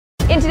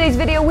In today's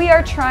video, we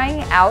are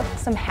trying out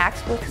some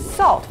hacks with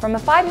salt from a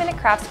 5-minute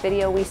crafts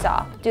video we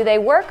saw. Do they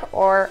work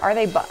or are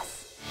they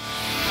bust?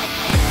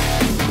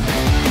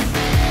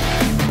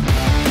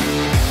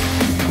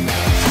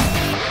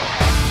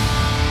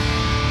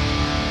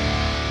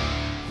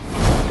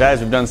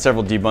 Guys, we've done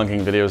several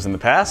debunking videos in the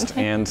past,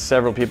 and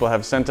several people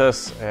have sent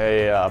us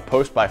a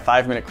post by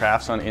 5-minute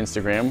crafts on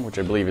Instagram, which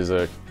I believe is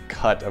a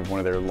cut of one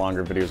of their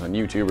longer videos on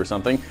YouTube or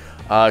something,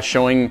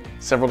 showing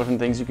several different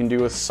things you can do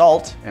with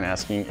salt and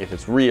asking if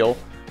it's real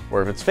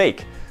or if it's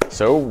fake.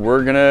 So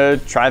we're gonna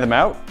try them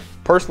out.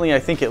 Personally, I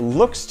think it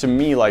looks to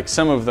me like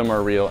some of them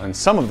are real and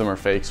some of them are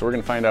fake, so we're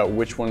gonna find out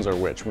which ones are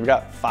which. We've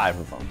got 5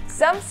 of them.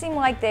 Some seem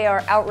like they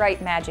are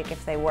outright magic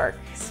if they work,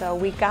 so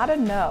we gotta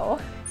know.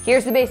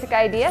 Here's the basic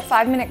idea.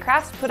 5-minute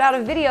crafts put out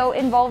a video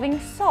involving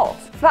salt.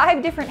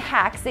 5 different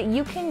hacks that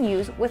you can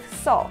use with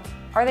salt.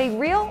 Are they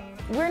real?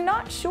 We're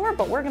not sure,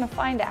 but we're gonna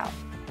find out.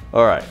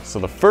 All right, so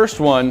the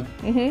first one,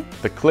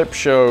 the clip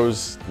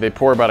shows they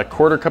pour about a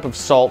 1/4 cup of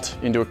salt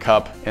into a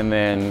cup, and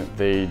then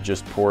they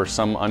just pour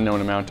some unknown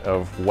amount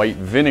of white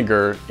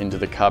vinegar into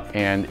the cup,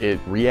 and it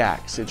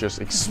reacts. It just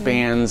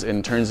expands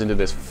and turns into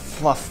this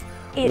fluff,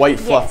 white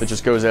fluff that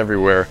just goes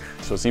everywhere.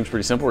 So it seems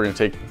pretty simple. We're gonna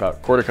take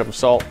about 1/4 cup of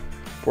salt,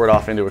 pour it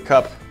off into a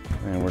cup,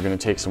 and we're gonna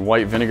take some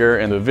white vinegar,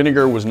 and the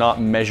vinegar was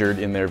not measured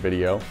in their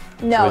video.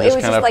 No, so it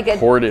was just like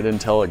poured it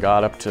until it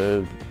got up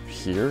to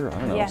here, I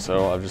don't know.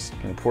 So I'm just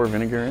gonna pour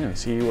vinegar in and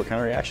see what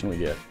kind of reaction we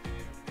get.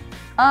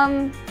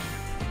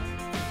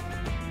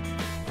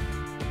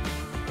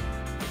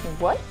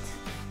 What?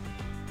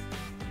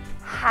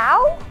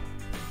 How?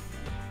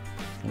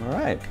 All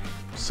right,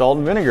 salt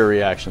and vinegar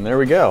reaction, there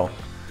we go.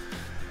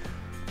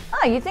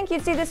 Oh, you'd think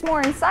you'd see this more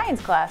in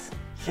science class.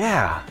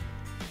 Yeah,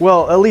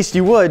 well, at least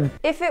you would.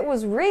 If it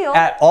was real.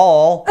 At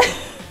all.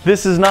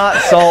 This is not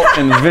salt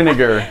and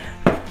vinegar.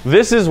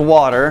 This is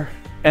water,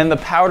 and the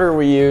powder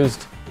we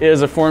used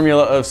is a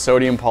formula of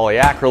sodium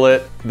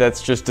polyacrylate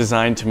that's just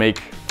designed to make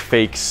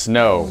fake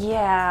snow.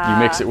 Yeah.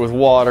 You mix it with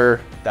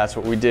water, that's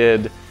what we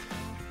did.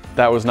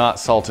 That was not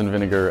salt and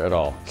vinegar at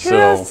all.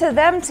 Kudos to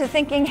them to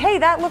thinking, hey,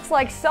 that looks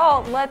like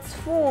salt, let's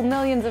fool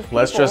millions of people.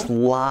 Let's just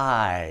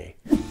lie.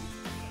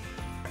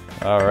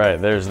 All right,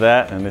 there's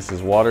that, and this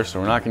is water, so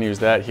we're not gonna use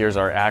that. Here's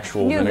our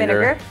actual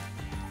vinegar.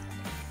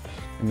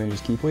 And then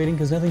just keep waiting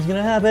because nothing's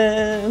gonna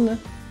happen.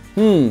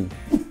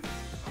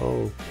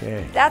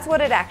 Okay. That's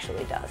what it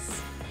actually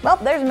does. Well,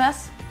 there's a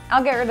mess.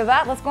 I'll get rid of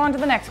that. Let's go on to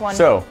the next one.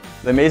 So,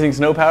 the amazing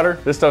snow powder.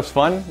 This stuff's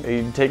fun.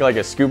 You take like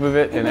a scoop of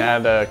it and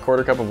add a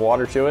 1/4 cup of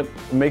water to it.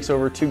 It makes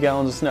over 2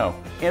 gallons of snow.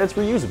 And it's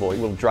reusable.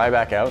 It will dry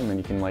back out and then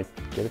you can like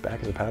get it back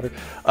as a powder.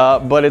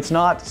 But it's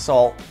not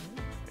salt.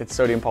 It's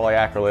sodium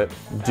polyacrylate.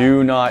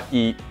 Do not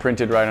eat,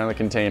 printed right on the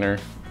container.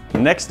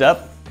 Next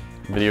up,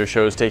 video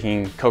shows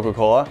taking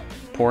Coca-Cola,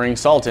 pouring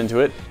salt into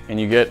it, and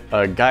you get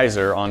a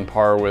geyser on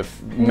par with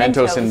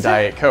Mentos and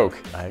Diet Coke.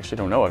 I actually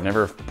don't know. I've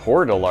never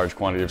poured a large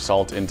quantity of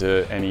salt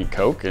into any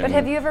Coke. But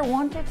have you ever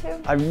wanted to?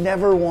 I've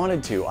never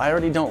wanted to. I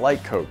already don't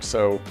like Coke,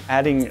 so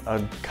adding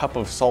a cup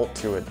of salt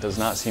to it does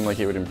not seem like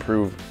it would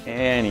improve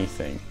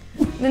anything.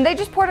 Then they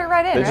just poured it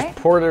right in, right? They just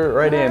poured it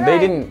right in. They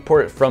didn't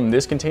pour it from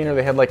this container.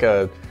 They had like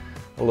a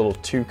little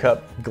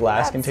 2-cup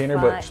glass container,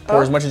 but just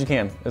pour as much as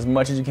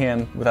you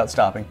can without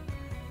stopping.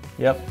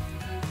 Yep.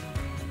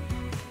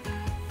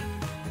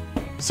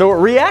 So it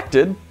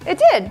reacted. It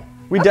did.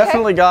 We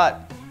definitely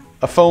got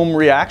a foam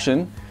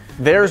reaction.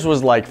 Theirs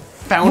was like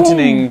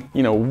fountaining,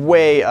 you know,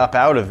 way up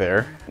out of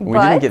there. We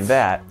didn't get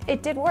that.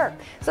 It did work.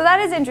 So that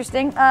is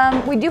interesting.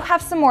 We do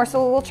have some more,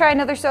 so we'll try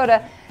another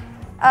soda.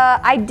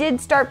 I did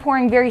start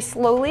pouring very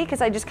slowly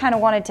because I just kind of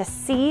wanted to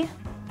see.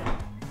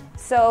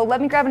 So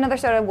let me grab another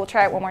soda. We'll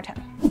try it one more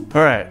time.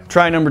 All right,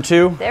 try number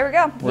 2. There we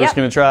go. We're just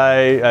gonna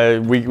try,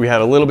 we had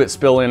a little bit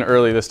spill in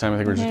early this time. I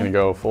think we're just gonna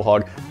go full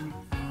hog.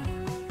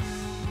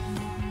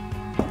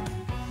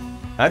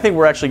 I think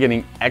we're actually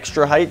getting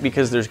extra height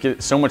because there's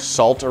so much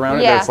salt around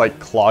it that it's like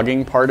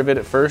clogging part of it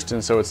at first,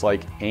 and so it's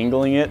like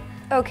angling it.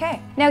 Okay.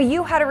 Now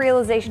you had a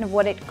realization of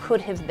what it could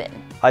have been.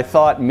 I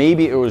thought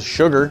maybe it was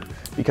sugar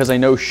because I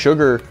know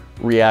sugar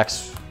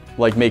reacts,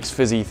 like makes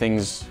fizzy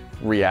things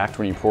react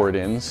when you pour it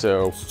in,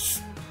 so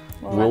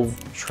we'll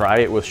try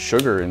it with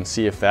sugar and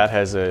see if that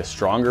has a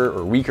stronger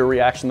or weaker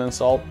reaction than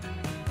salt.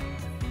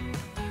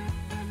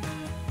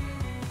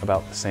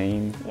 About the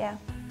same. Yeah.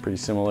 Pretty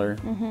similar.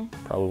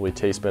 Probably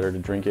tastes better to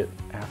drink it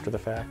after the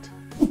fact.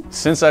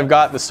 Since I've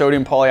got the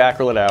sodium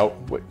polyacrylate out,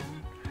 you're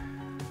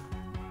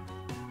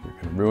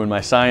gonna ruin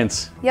my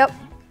science. Yep,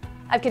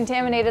 I've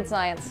contaminated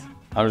science.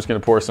 I'm just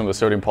gonna pour some of the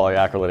sodium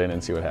polyacrylate in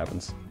and see what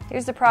happens.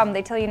 Here's the problem,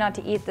 they tell you not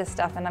to eat this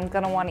stuff and I'm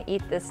gonna wanna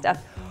eat this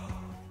stuff.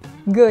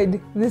 Good,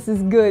 this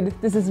is good.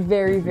 This is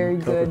very, very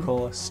good.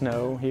 Coca-Cola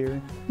snow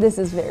here. This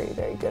is very,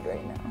 very good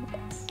right now,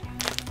 yes.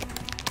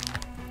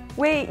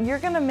 Wait, you're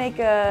gonna make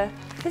a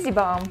fizzy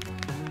bomb.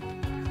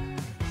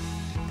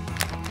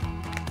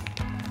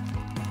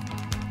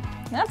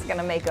 That's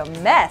gonna make a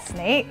mess,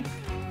 Nate.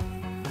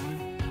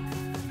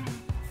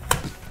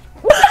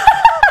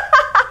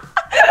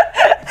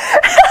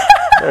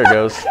 There it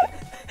goes.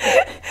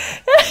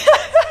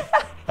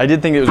 I did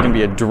think it was gonna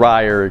be a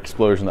drier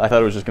explosion. I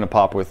thought it was just gonna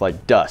pop with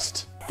like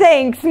dust.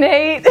 Thanks,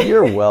 Nate.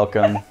 You're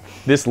welcome.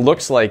 This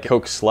looks like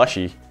Coke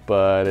slushy,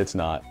 but it's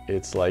not.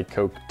 It's like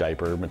Coke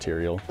diaper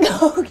material.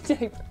 Coke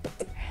diaper.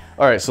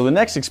 All right, so the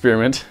next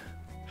experiment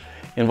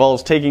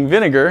involves taking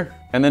vinegar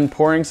and then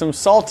pouring some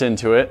salt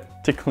into it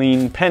to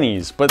clean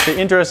pennies. But the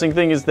interesting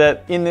thing is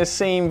that in this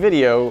same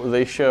video,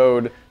 they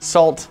showed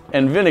salt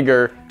and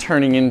vinegar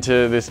turning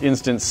into this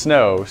instant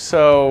snow.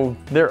 So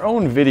their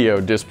own video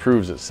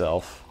disproves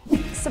itself.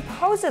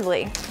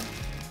 Supposedly,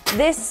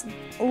 this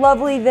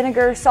lovely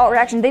vinegar salt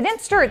reaction, they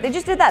didn't stir it, they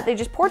just did that. They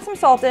just poured some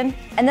salt in,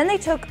 and then they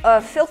took a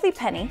filthy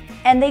penny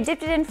and they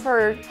dipped it in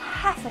for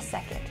half a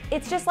second.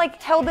 It's just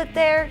like held it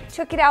there,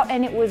 took it out,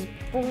 and it was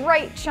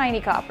bright,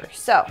 shiny copper.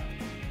 So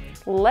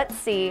let's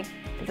see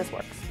if this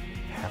works.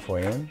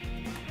 Halfway in,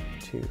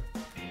 2,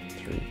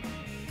 3,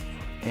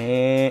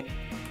 and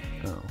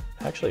oh,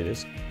 actually it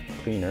is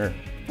cleaner.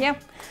 Yeah.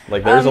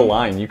 Like there's a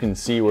line, you can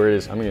see where it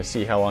is. I'm gonna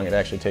see how long it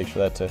actually takes for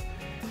that to.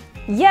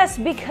 Yes,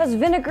 because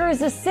vinegar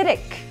is acidic.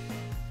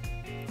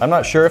 I'm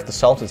not sure if the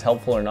salt is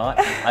helpful or not.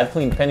 I've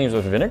cleaned pennies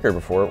with vinegar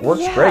before. It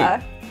works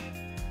great.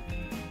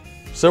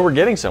 So we're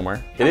getting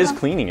somewhere. It is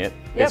cleaning it.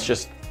 Yep. It's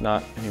just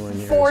not anywhere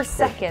near 4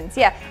 seconds.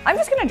 Yeah, I'm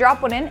just gonna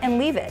drop one in and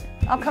leave it.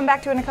 I'll come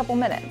back to it in a couple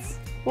minutes.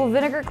 Will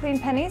vinegar clean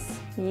pennies?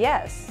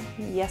 Yes.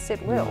 Yes,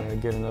 it will.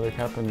 Get another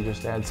cup and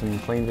just add some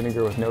plain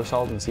vinegar with no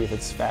salt and see if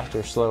it's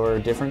faster, slower, or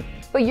different.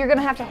 But you're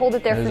gonna have to hold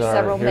it there for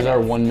several minutes. Here's our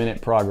 1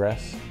 minute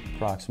progress,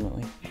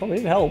 approximately. Oh,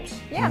 it helps.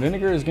 Yeah.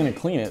 Vinegar is gonna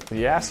clean it.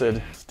 The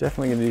acid is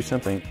definitely gonna do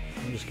something.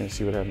 I'm just gonna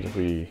see what happens if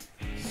we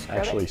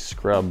actually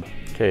scrub.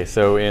 Okay,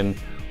 so in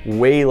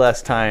way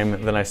less time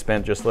than I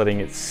spent just letting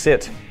it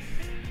sit,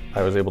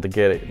 I was able to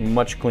get it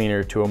much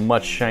cleaner to a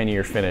much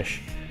shinier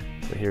finish.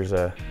 So here's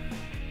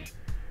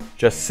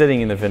just sitting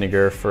in the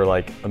vinegar for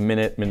like a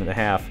minute, minute and a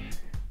half,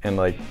 and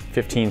like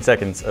 15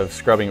 seconds of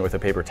scrubbing it with a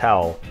paper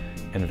towel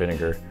and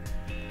vinegar.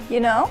 You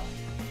know?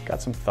 Got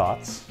some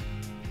thoughts.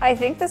 I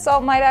think the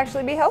salt might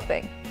actually be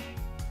helping.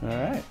 All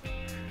right.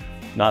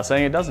 Not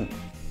saying it doesn't.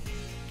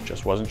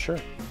 Just wasn't sure.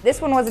 This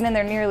one wasn't in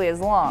there nearly as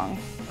long.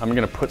 I'm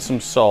gonna put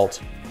some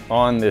salt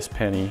on this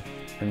penny,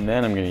 and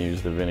then I'm gonna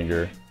use the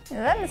vinegar. And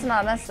then it's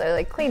not necessarily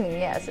like cleaning,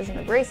 yes, it's an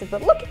abrasive,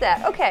 but look at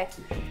that. Okay,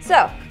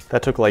 so.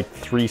 That took like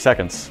 3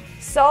 seconds.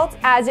 Salt,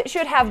 as it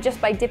should have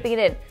just by dipping it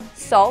in.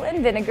 Salt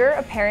and vinegar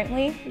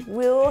apparently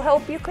will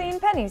help you clean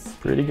pennies.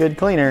 Pretty good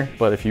cleaner,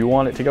 but if you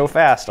want it to go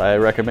fast, I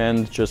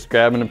recommend just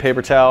grabbing a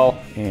paper towel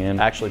and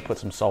actually put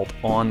some salt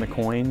on the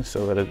coin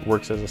so that it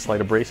works as a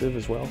slight abrasive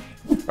as well.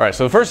 All right,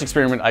 so the first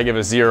experiment I give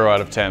a 0 out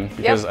of 10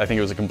 because I think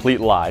it was a complete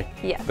lie.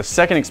 Yeah. The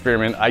second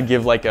experiment I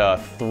give like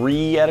a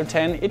 3 out of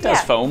 10. It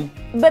does foam.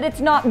 But it's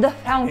not the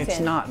fountain. It's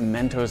not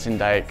Mentos and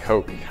Diet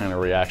Coke kind of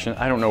reaction.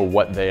 I don't know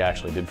what they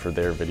actually did for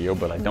their video,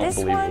 but I don't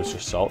believe it was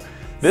just salt.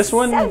 This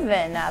one,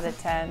 7 out of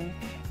 10.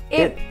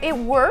 It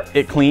works.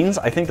 It cleans.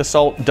 I think the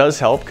salt does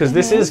help because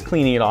this is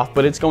cleaning it off,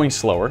 but it's going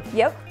slower.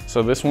 Yep.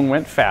 So this one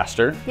went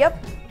faster.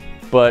 Yep.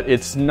 But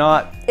it's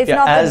not,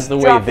 not as the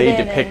way they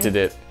depicted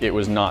it, it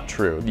was not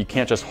true. You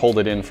can't just hold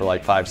it in for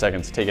like 5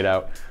 seconds, take it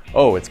out.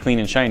 Oh, it's clean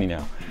and shiny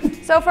now.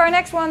 So for our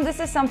next one, this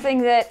is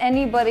something that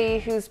anybody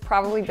who's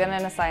probably been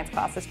in a science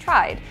class has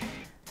tried.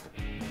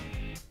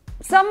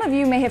 Some of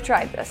you may have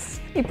tried this.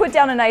 You put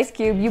down an ice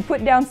cube, you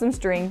put down some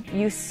string,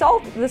 you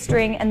salt the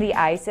string and the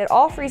ice, it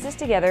all freezes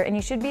together, and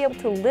you should be able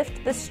to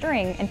lift the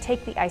string and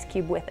take the ice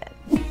cube with it.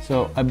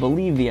 So I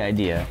believe the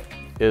idea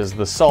is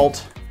the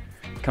salt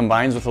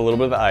combines with a little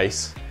bit of the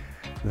ice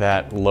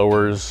that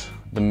lowers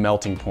the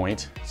melting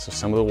point. So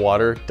some of the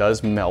water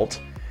does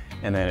melt,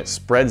 and then it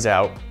spreads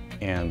out,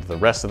 and the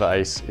rest of the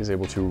ice is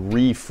able to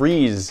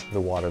refreeze the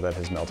water that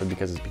has melted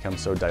because it's become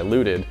so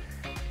diluted,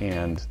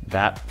 and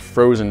that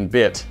frozen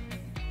bit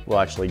will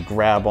actually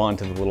grab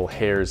onto the little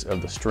hairs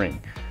of the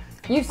string.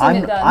 You've seen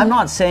it done. I'm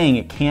not saying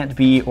it can't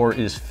be or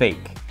is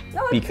fake,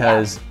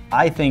 because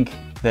I think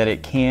that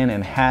it can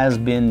and has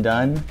been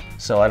done,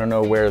 so I don't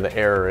know where the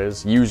error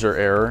is. User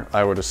error,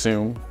 I would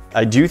assume.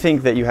 I do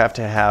think that you have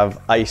to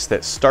have ice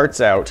that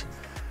starts out,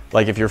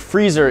 like if your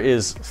freezer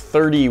is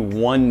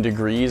 31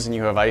 degrees and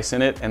you have ice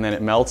in it and then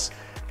it melts,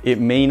 it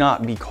may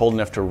not be cold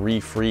enough to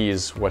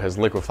refreeze what has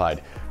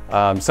liquefied.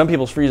 Some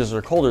people's freezers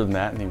are colder than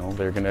that, and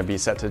they're gonna be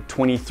set to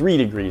 23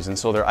 degrees, and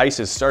so their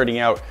ice is starting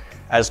out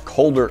as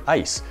colder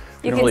ice.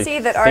 You can see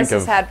that ours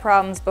has had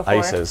problems before.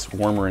 Ice as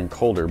warmer and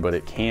colder, but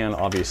it can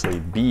obviously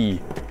be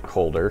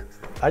colder.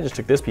 I just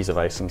took this piece of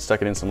ice and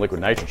stuck it in some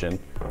liquid nitrogen.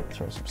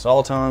 Throw some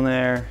salt on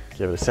there,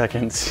 give it a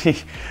second. See,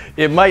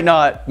 it might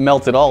not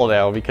melt at all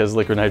now because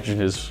liquid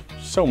nitrogen is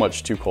so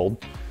much too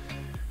cold.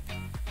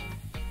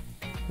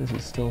 This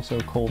is still so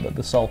cold that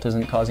the salt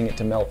isn't causing it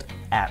to melt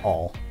at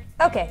all.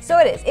 Okay, so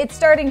it is. It's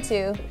starting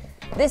to.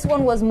 This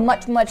one was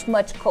much, much,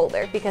 much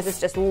colder because it's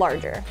just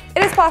larger.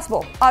 It is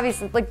possible,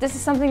 obviously. Like, this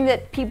is something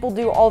that people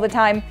do all the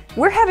time.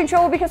 We're having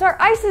trouble because our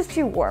ice is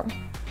too warm.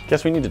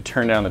 Guess we need to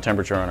turn down the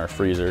temperature on our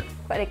freezer.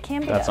 But it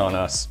can be That's on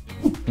us.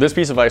 This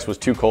piece of ice was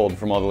too cold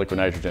from all the liquid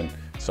nitrogen,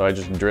 so I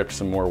just dripped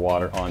some more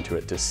water onto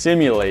it to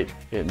simulate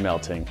it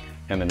melting,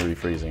 and then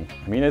refreezing.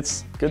 I mean,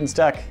 it's good and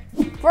stuck.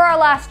 For our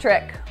last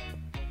trick.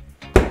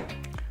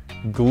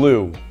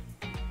 Glue.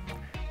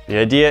 The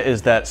idea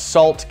is that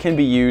salt can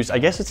be used, I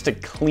guess it's to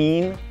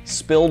clean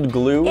spilled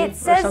glue or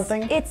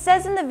something? It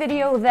says in the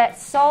video that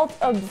salt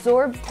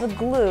absorbs the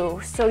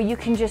glue so you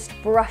can just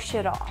brush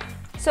it off.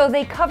 So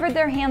they covered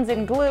their hands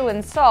in glue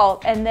and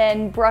salt and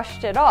then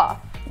brushed it off.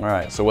 All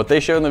right, so what they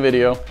showed in the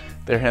video,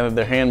 they had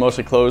their hand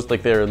mostly closed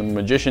like they're the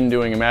magician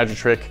doing a magic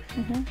trick.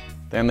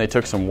 Then they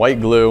took some white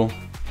glue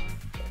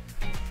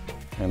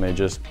and they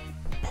just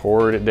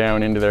poured it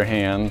down into their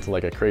hand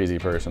like a crazy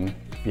person.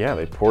 Yeah,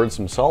 they poured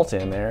some salt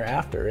in there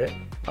after it.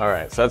 All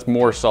right, so that's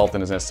more salt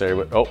than is necessary,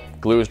 but oh,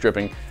 glue is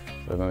dripping.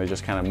 So then they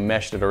just kind of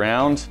meshed it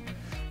around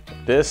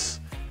like this.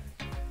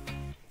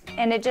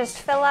 And it just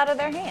fell out of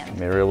their hand.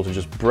 They were able to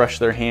just brush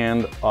their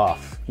hand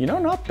off. You know,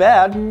 not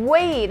bad.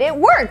 Wait, it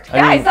worked, I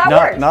guys, mean, that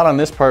worked. Not on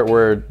this part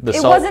where the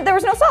It salt. wasn't, there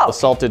was no salt. The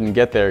salt didn't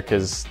get there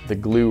because the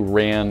glue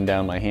ran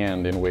down my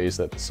hand in ways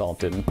that the salt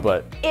didn't,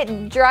 but.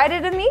 It dried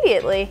it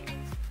immediately.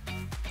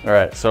 All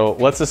right, so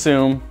let's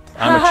assume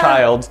I'm a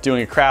child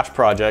doing a craft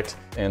project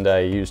and I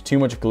used too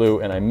much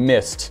glue and I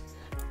missed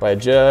by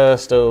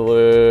just a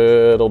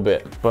little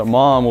bit. But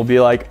mom will be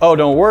like, oh,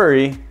 don't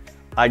worry,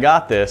 I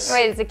got this.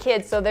 Wait, it's a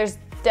kid, so there's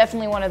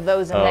definitely one of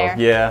those in there.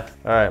 Yeah,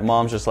 all right,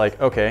 mom's just like,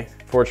 okay,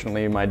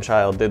 fortunately my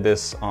child did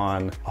this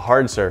on a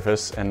hard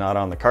surface and not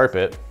on the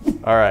carpet.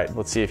 All right,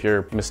 let's see if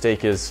your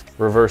mistake is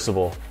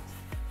reversible.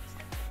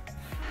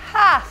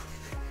 Ha!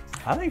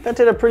 I think that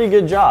did a pretty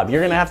good job.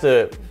 You're gonna have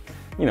to,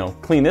 you know,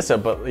 clean this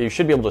up, but you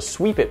should be able to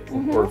sweep it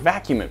or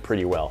vacuum it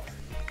pretty well.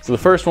 So the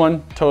first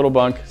one, total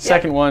bunk.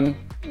 Second one,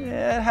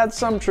 it had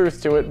some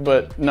truth to it,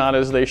 but not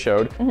as they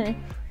showed.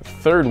 The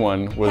third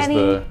one was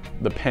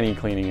the penny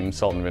cleaning in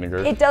salt and vinegar.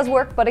 It does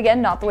work, but again,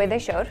 not the way they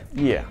showed.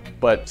 Yeah,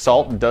 but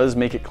salt does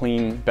make it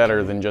clean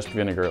better than just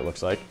vinegar, it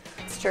looks like.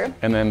 It's true.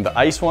 And then the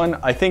ice one,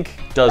 I think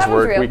does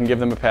work. real. We can give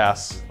them a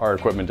pass. Our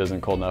equipment isn't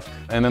cold enough.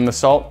 And then the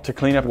salt to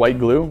clean up white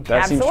glue,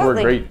 that seems to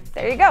work great.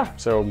 There you go.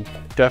 So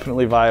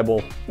definitely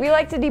viable. We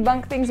like to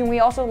debunk things and we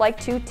also like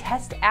to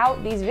test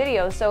out these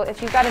videos. So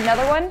if you've got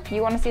another one,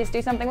 you want to see us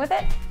do something with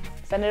it,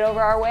 send it over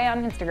our way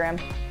on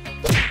Instagram.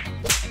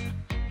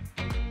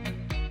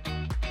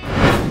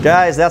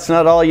 Guys, that's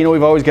not all. You know,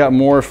 we've always got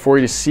more for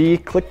you to see.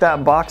 Click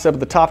that box up at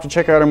the top to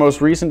check out our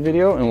most recent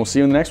video, and we'll see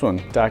you in the next one.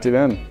 Talk to you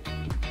then.